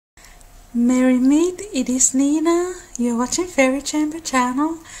Merry meet, it is Nina. You're watching Fairy Chamber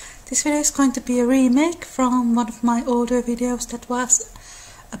channel. This video is going to be a remake from one of my older videos that was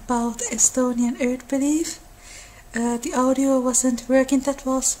about Estonian earth belief. The audio wasn't working that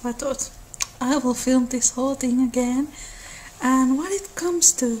well, so I thought I will film this whole thing again. And when it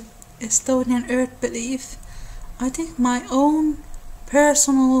comes to Estonian earth belief, I think my own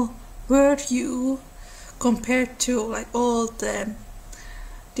personal worldview compared to like all the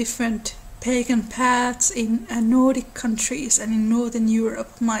different pagan paths in Nordic countries and in Northern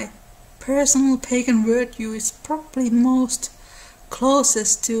Europe, my personal pagan worldview is probably most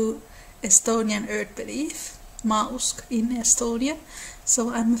closest to Estonian earth belief, Maausk in Estonia.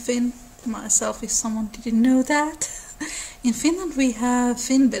 So I'm a Finn myself, if someone didn't know that. In Finland we have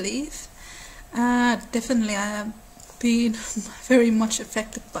Finn belief. Definitely I have been very much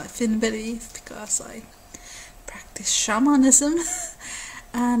affected by Finn belief because I practice shamanism.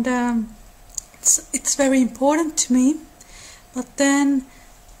 And it's very important to me. But then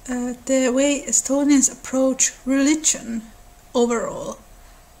the way Estonians approach religion overall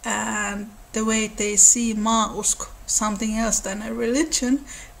and the way they see Maausk, something else than a religion,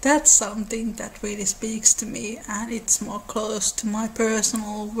 that's something that really speaks to me, and it's more close to my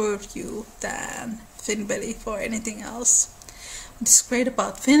personal worldview than Finn belief or anything else. What's great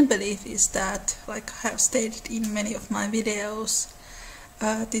about Finn belief is that, like I have stated in many of my videos,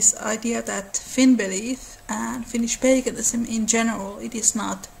 this idea that Finn belief and Finnish paganism in general, it is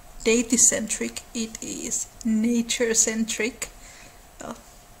not deity-centric, it is nature-centric.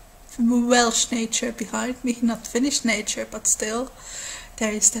 Welsh nature behind me, not Finnish nature, but still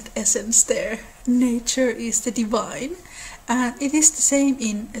there is that essence there. Nature is the divine, and it is the same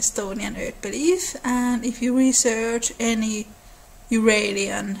in Estonian earth belief. And if you research any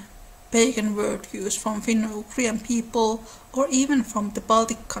Euralian pagan worldviews from Finno-Ugrian people, or even from the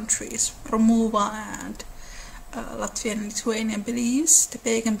Baltic countries, Romuva and Latvian and Lithuanian beliefs, the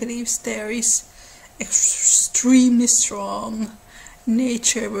pagan beliefs, there is extremely strong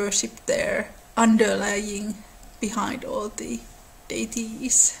nature worship there, underlying behind all the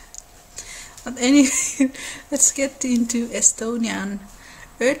deities. But anyway, let's get into Estonian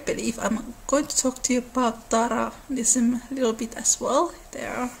earth belief. I'm going to talk to you about Taranism a little bit as well. They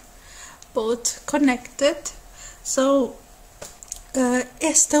are both connected. So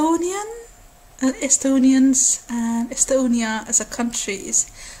Estonians and Estonia as a country is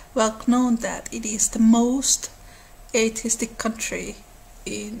well known that it is the most atheistic country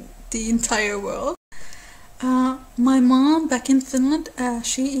in the entire world. My mom back in Finland,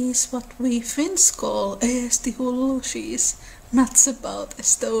 she is what we Finns call Eesti-hullu. She is nuts about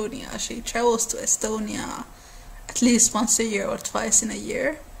Estonia. She travels to Estonia at least once a year or twice in a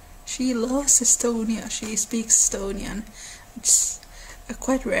year. She loves Estonia. She speaks Estonian, which is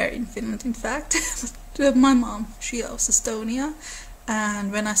quite rare in Finland, in fact. But my mom, she loves Estonia.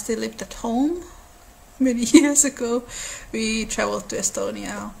 And when I still lived at home, many years ago, we traveled to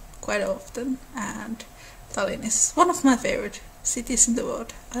Estonia quite often, and Tallinn is one of my favorite cities in the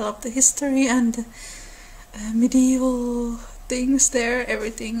world. I love the history and the medieval things there,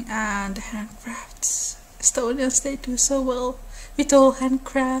 everything, and handcrafts. Estonians, they do so well with all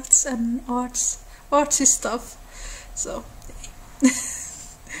handcrafts and artsy stuff. So,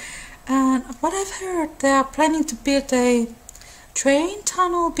 and what I've heard, they are planning to build a train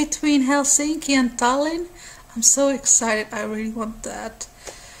tunnel between Helsinki and Tallinn. I'm so excited. I really want that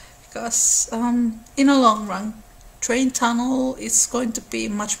because in a long run, train tunnel is going to be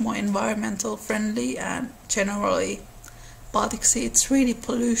much more environmental friendly, and generally Baltic Sea, it's really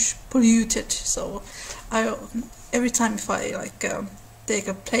polluted. So every time if I like take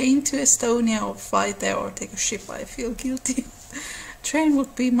a plane to Estonia or fly there or take a ship, I feel guilty. Train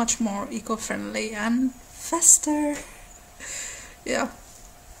would be much more eco-friendly and faster. Yeah,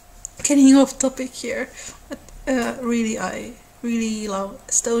 getting off topic here, but really I really love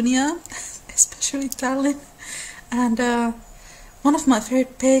Estonia, especially Tallinn. And one of my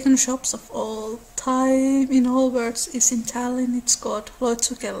favorite pagan shops of all time in all worlds is in Tallinn. It's called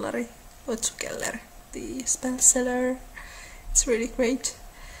Loitsukelleri, the spell seller. It's really great.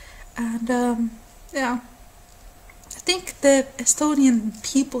 And yeah, I think the Estonian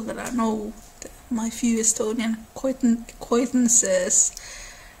people that I know, my few Estonian acquaintances,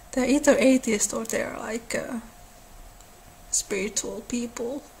 they're either atheist or they're like spiritual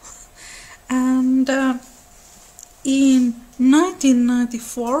people. And in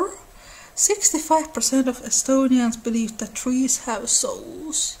 1994, 65% of Estonians believe that trees have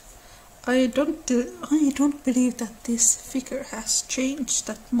souls. I don't believe that this figure has changed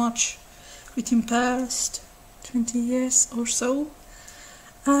that much within past 20 years or so.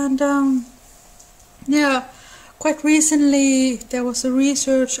 And yeah, quite recently there was a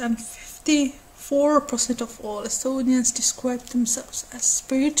research and 54% of all Estonians describe themselves as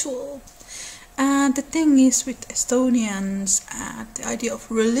spiritual. And the thing is with Estonians and the idea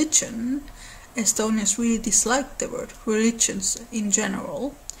of religion, Estonians really dislike the word religions in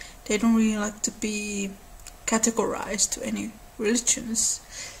general. They don't really like to be categorized to any religions,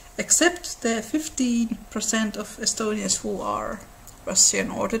 except the 15% of Estonians who are Russian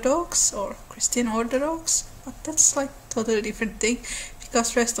Orthodox or Christian Orthodox, but that's like totally different thing,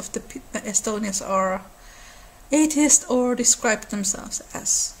 because rest of the Estonians are atheist or describe themselves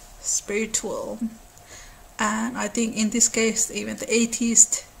as spiritual. And I think in this case even the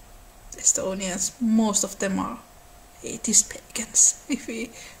atheist Estonians, most of them are atheist pagans, if we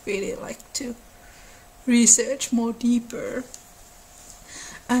really like to research more deeper.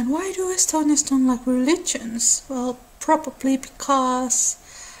 And why do Estonians don't like religions? Well, probably because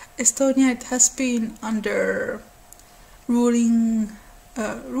Estonia has been under ruled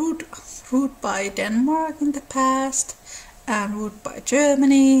by Denmark in the past, and ruled by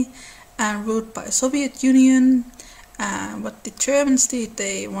Germany, and ruled by Soviet Union. And what the Germans did,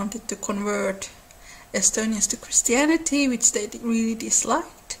 they wanted to convert Estonians to Christianity, which they really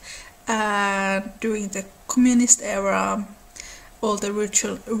disliked. And during the communist era, all the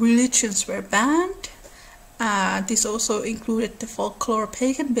religions were banned. This also included the folklore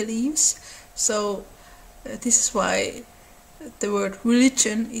pagan beliefs. So this is why the word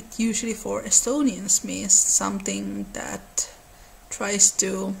religion, it usually for Estonians means something that tries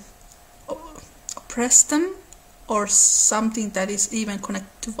to oppress them, or something that is even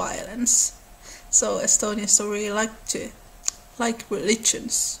connected to violence. So Estonians don't really like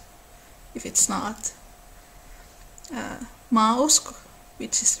religions if it's not Maausk,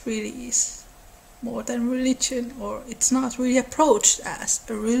 which is really more than religion, or it's not really approached as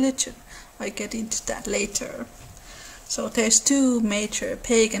a religion. I get into that later. So there's two major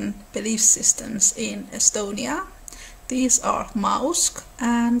pagan belief systems in Estonia. These are Maausk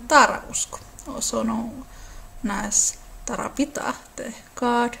and Taarausk, also known as Tarapita, the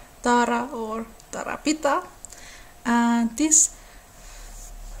god Tara or Tarapita. And this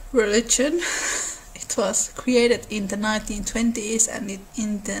religion, it was created in the 1920s and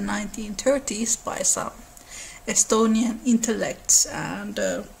in the 1930s by some Estonian intellects and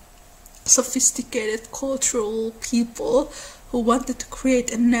sophisticated cultural people who wanted to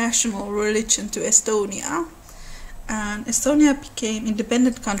create a national religion to Estonia. And Estonia became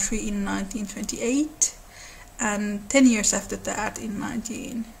independent country in 1928, and 10 years after that, in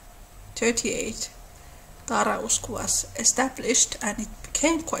 1938, Taarausk was established and it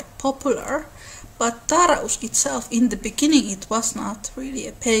became quite popular. But Taarausk itself, in the beginning, it was not really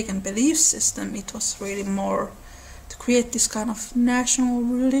a pagan belief system. It was really more to create this kind of national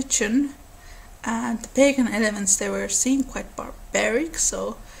religion, and the pagan elements, they were seen quite barbaric,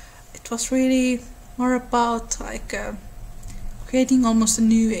 so it was really more about like creating almost a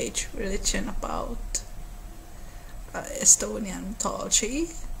new age religion about Estonian mythology.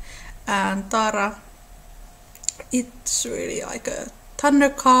 And Tara, it's really like a thunder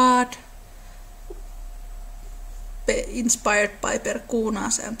god inspired by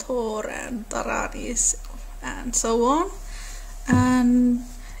Perkunas and Thor and Taranis and so on. And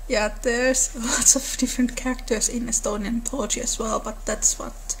yeah, there's lots of different characters in Estonian mythology as well, but that's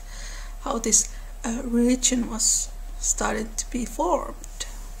how this religion was started to be formed.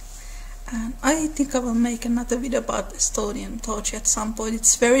 And I think I will make another video about Estonian mythology at some point.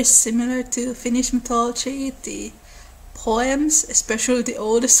 It's very similar to Finnish mythology. The poems, especially the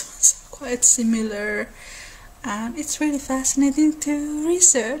oldest ones, are quite similar, and it's really fascinating to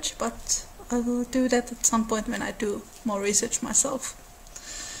research, but I will do that at some point when I do more research myself.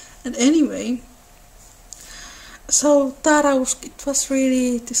 And anyway, so Taarausk, it was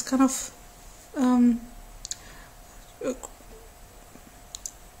really this kind of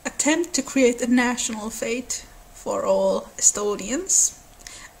attempt to create a national faith for all Estonians,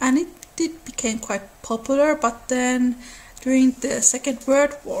 and it did become quite popular. But then during the Second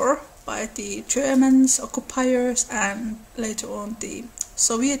World War, by the Germans, occupiers, and later on the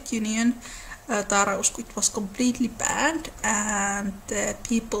Soviet Union, Taarausk, it was completely banned, and the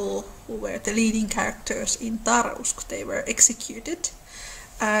people who were the leading characters in Taarausk, they were executed.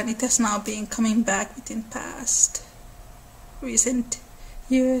 And it has now been coming back within past recent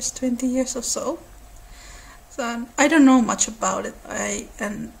years, 20 years or so. So I don't know much about it. I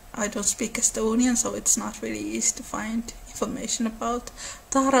don't speak Estonian, so it's not really easy to find information about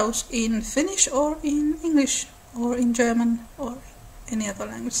Taarausk in Finnish or in English or in German or any other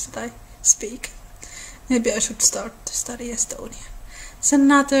language that I speak. Maybe I should start to study Estonian. It's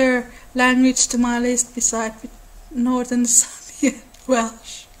another language to my list beside with Northern Sami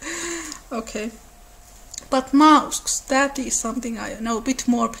Welsh. Okay. But Maausk, that is something I know a bit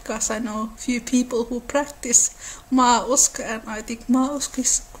more because I know a few people who practice Maausk, and I think Maausk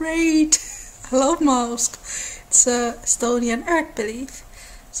is great. I love Maausk. It's a Estonian earth belief.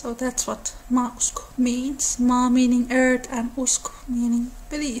 So that's what Maausk means. Ma meaning earth and usk meaning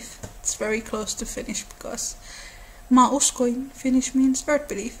belief. It's very close to Finnish because Maausko in Finnish means earth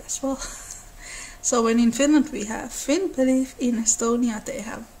belief as well. So when in Finland we have Finn belief, in Estonia they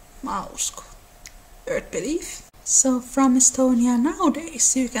have Maausk, earth belief. So from Estonia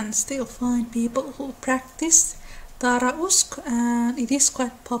nowadays you can still find people who practice Taarausk, and it is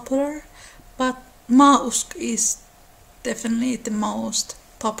quite popular, but Maausk is definitely the most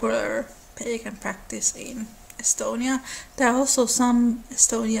popular pagan practice in Estonia. There are also some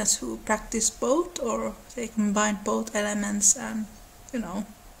Estonians who practice both, or they combine both elements, and you know,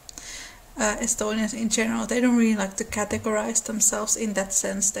 Estonians in general, they don't really like to categorize themselves in that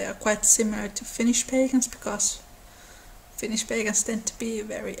sense. They are quite similar to Finnish pagans because Finnish pagans tend to be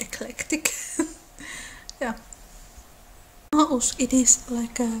very eclectic. Yeah. Maausk, it is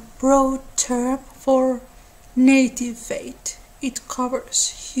like a broad term for native faith. It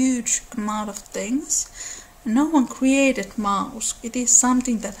covers huge amount of things. No one created Maausk. It is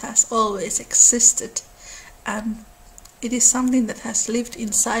something that has always existed, and it is something that has lived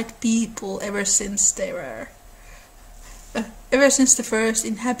inside people ever since they were ever since the first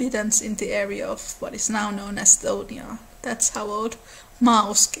inhabitants in the area of what is now known as Estonia. That's how old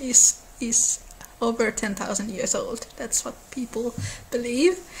Maausk is over 10,000 years old. That's what people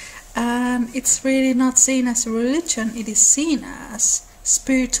believe. And it's really not seen as a religion, it is seen as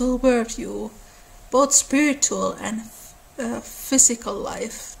spiritual worldview, both spiritual and physical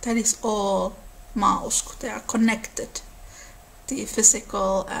life. That is all Maausk. They are connected. The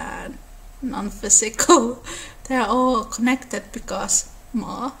physical and non-physical, they are all connected because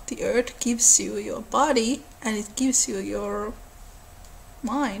Ma, the earth, gives you your body and it gives you your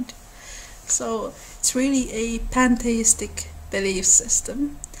mind. So it's really a pantheistic belief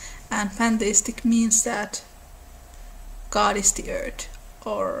system. And pantheistic means that God is the earth,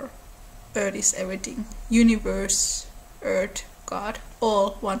 or earth is everything. Universe, earth, God,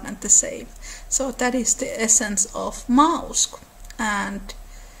 all one and the same. So that is the essence of Maausk. And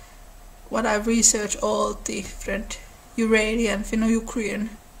what I've researched all different Eurasian, Finno-Ugrian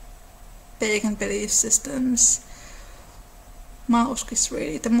pagan belief systems, Maausk is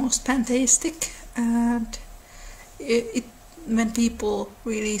really the most pantheistic, and when people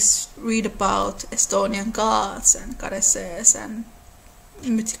really read about Estonian gods and goddesses and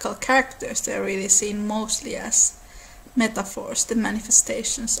mythical characters, they're really seen mostly as metaphors, the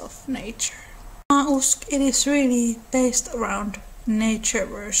manifestations of nature. Maausk, it is really based around nature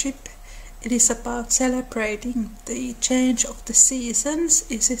worship. It is about celebrating the change of the seasons.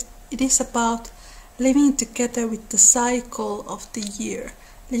 It is about living together with the cycle of the year,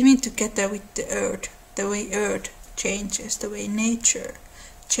 living together with the earth, the way earth changes, the way nature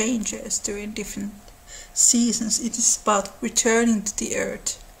changes during different seasons. It is about returning to the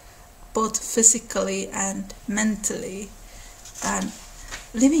earth, both physically and mentally, and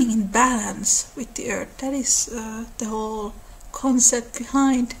living in balance with the earth. That is the whole concept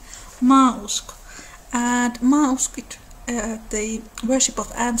behind Maausk. And Maausk, the worship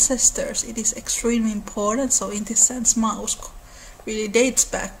of ancestors, it is extremely important. So in this sense, Maausk really dates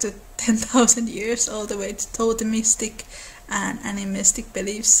back to 10,000 years, all the way to totemistic and animistic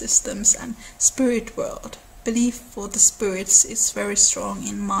belief systems and spirit world. Belief for the spirits is very strong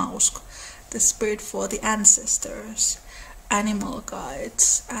in Maausk. The spirit for the ancestors, animal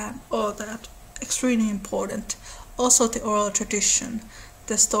guides, and all that, extremely important. Also the oral tradition,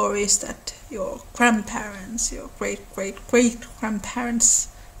 the stories that your grandparents, your great-great-great-grandparents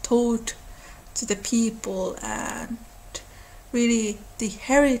told to the people, and really the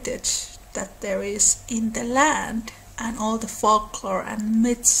heritage that there is in the land, and all the folklore and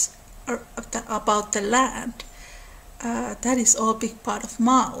myths about the land. That is all a big part of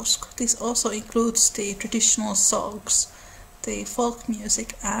Maausk. This also includes the traditional songs, the folk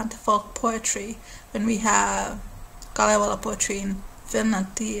music and folk poetry. When we have Kalevala poetry in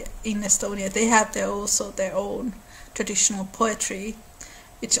Finland, in Estonia, they have also their own traditional poetry,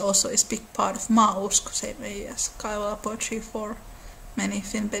 which also is a big part of Maausk, same way as Kalevala poetry for many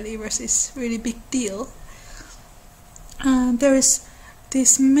Finn believers is really big deal. And there is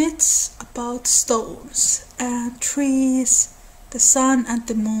these myths about stones and trees, the sun and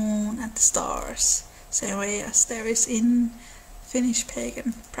the moon and the stars, same way as there is in Finnish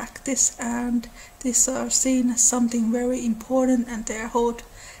pagan practice, and these are seen as something very important, and they are held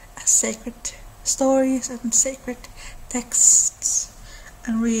as sacred stories and sacred texts.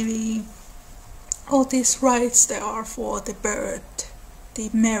 And really, all these rites there are for the birth, the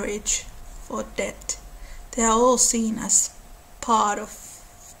marriage, for death, they are all seen as part of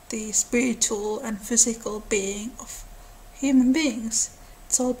the spiritual and physical being of human beings.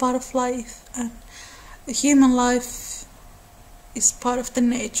 It's all part of life, and the human life is part of the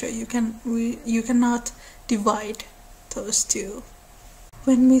nature. You cannot divide those two.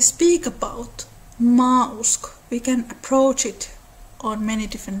 When we speak about Maausk, we can approach it on many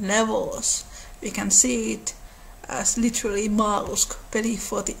different levels. We can see it as literally Maausk, belief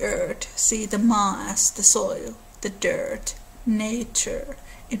for the earth, see the Ma as the soil, the dirt, nature,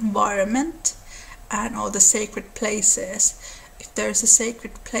 environment, and all the sacred places. If there is a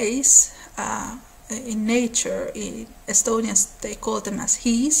sacred place in nature, in Estonians they call them as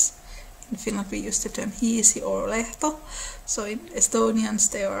hiis. In Finland we use the term hiisi or lehto. So in Estonians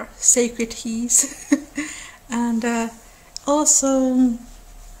they are sacred hiis. And also,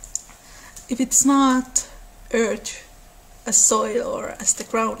 if it's not earth as soil or as the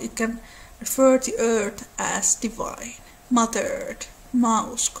ground, it can refer to earth as divine. Mother Earth,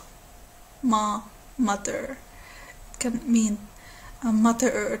 Maausk, Ma, mother. It can mean Mother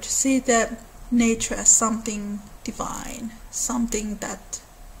Earth. See the nature as something divine, something that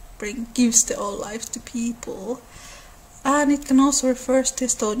gives the all life to people. And it can also refer to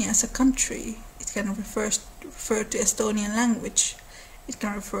Estonia as a country. It can refer to Estonian language. It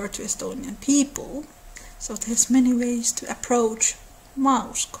can refer to Estonian people. So there's many ways to approach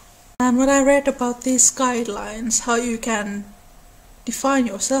Maausk. And what I read about these guidelines, how you can define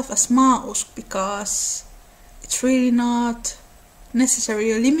yourself as Maausk, because it's really not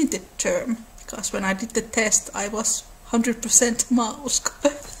necessarily a limited term. Because when I did the test, I was 100% Maausk.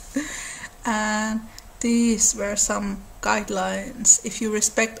 And these were some guidelines. If you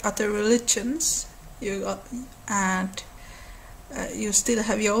respect other religions, you still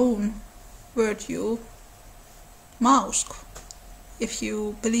have your own worldview, Maausk. If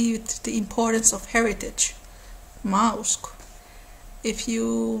you believe the importance of heritage, Maausk. If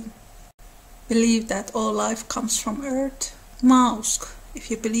you believe that all life comes from earth, Maausk. If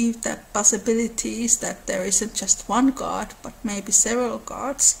you believe that possibilities that there isn't just one god but maybe several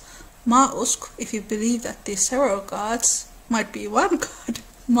gods, Maausk. If you believe that these several gods might be one god,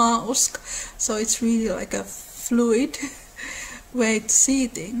 Maausk. So it's really like a fluid way to see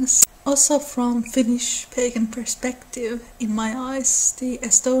things. Also from Finnish pagan perspective, in my eyes, the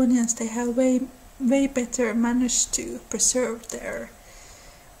Estonians, they have way better managed to preserve their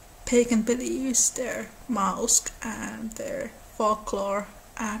pagan beliefs, their Maausk and their folklore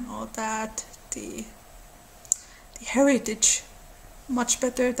and all that, the heritage, much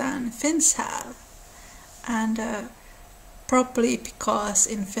better than Finns have. And probably because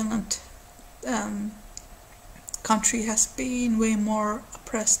in Finland country has been way more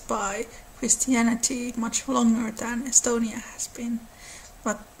oppressed by Christianity much longer than Estonia has been.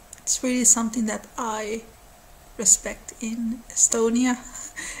 But it's really something that I respect in Estonia.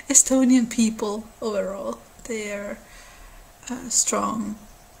 Estonian people overall, their strong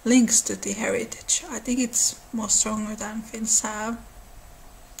links to the heritage. I think it's more stronger than Finns have.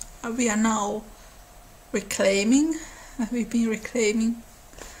 We are now reclaiming. We've been reclaiming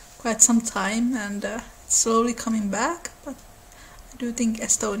quite some time, and it's slowly coming back. But I do think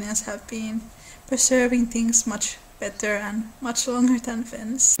Estonians have been preserving things much better and much longer than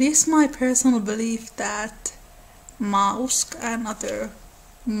Finns. It is my personal belief that Maausk and other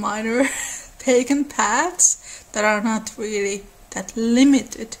minor pagan paths that are not really that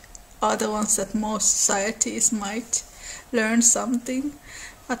limited are the ones that most societies might learn something.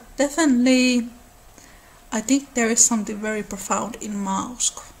 But definitely I think there is something very profound in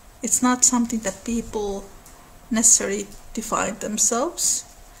Maausk. It's not something that people necessarily define themselves.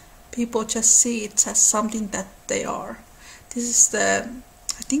 People just see it as something that they are. This is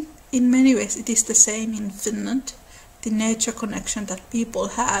I think in many ways it is the same in Finland. The nature connection that people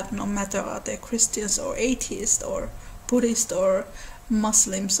have, no matter are they Christians or atheists or Buddhists or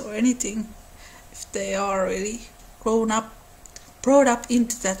Muslims or anything, if they are really brought up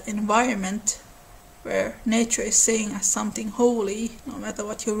into that environment where nature is seen as something holy, no matter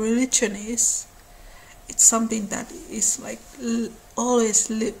what your religion is, it's something that is like always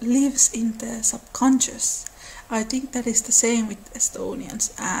lives in the subconscious. I think that is the same with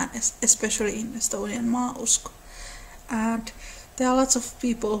Estonians, and especially in Estonian Maausk. And there are lots of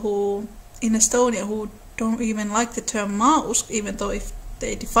people who in Estonia who don't even like the term Maausk, even though if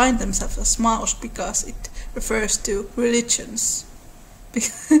they define themselves as Maausk because it refers to religions.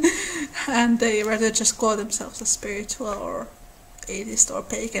 And they rather just call themselves a spiritual or atheist or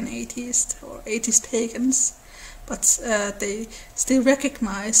pagan atheist or atheist pagans. But they still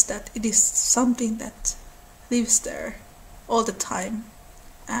recognize that it is something that lives there all the time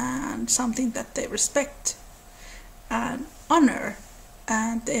and something that they respect and honor,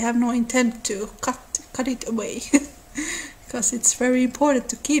 and they have no intent to cut it away because it's very important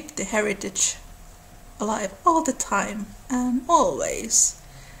to keep the heritage alive all the time and always,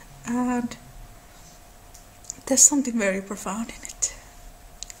 and there's something very profound in it.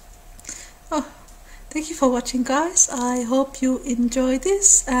 Oh, thank you for watching, guys. I hope you enjoy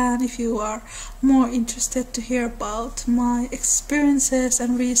this, and if you are more interested to hear about my experiences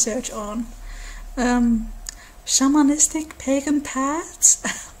and research on shamanistic pagan paths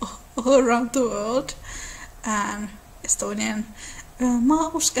all around the world, and Estonian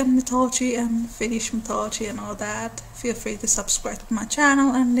Maausk and mythology and Finnish mythology and all that, feel free to subscribe to my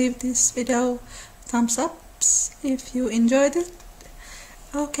channel and leave this video thumbs ups if you enjoyed it.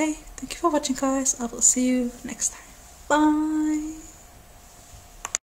 Okay, thank you for watching, guys. I will see you next time. Bye!